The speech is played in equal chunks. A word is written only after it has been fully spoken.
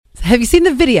have you seen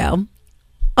the video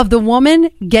of the woman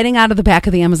getting out of the back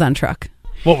of the Amazon truck?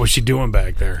 What was she doing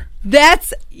back there?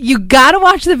 You got to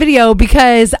watch the video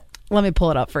because let me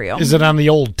pull it up for you. Is it on the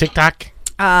old TikTok?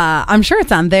 I'm sure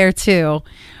it's on there too,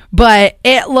 but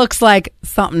it looks like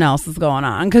something else is going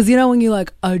on. Because when you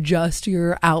like adjust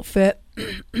your outfit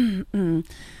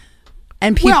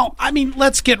and well, I mean,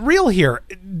 let's get real here.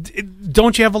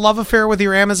 Don't you have a love affair with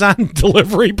your Amazon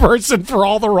delivery person for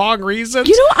all the wrong reasons?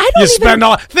 I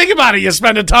don't think about it. You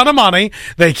spend a ton of money.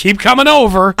 They keep coming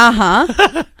over.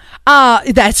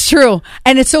 That's true.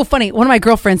 And it's so funny. One of my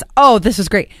girlfriends, this is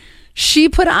great. She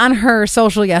put on her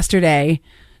social yesterday,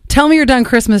 tell me you're done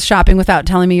Christmas shopping without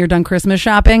telling me you're done Christmas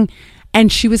shopping.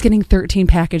 And she was getting 13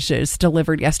 packages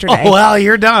delivered yesterday. Oh, well,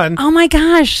 you're done. Oh my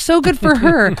gosh. So good for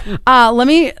her.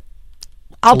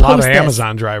 I'll post a lot of this.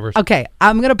 Amazon drivers. Okay.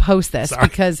 I'm going to post this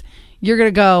because you're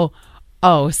going to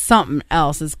go, something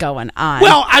else is going on.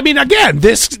 Well, I mean, again,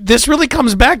 this really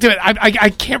comes back to it. I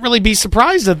can't really be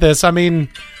surprised at this. I mean,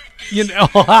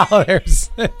 there's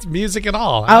music and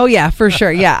all. Oh yeah, for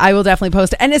sure. Yeah, I will definitely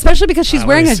post it, and especially because she's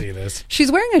wearing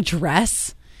a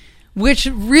dress, which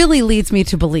really leads me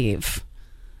to believe.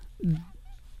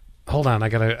 Hold on, I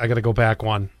gotta go back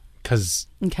one because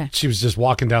she was just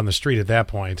walking down the street at that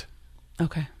point.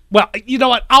 Okay. Well, you know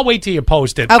what? I'll wait till you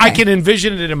post it. Okay. I can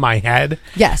envision it in my head.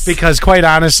 Yes. Because quite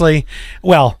honestly,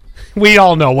 well, we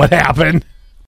all know what happened.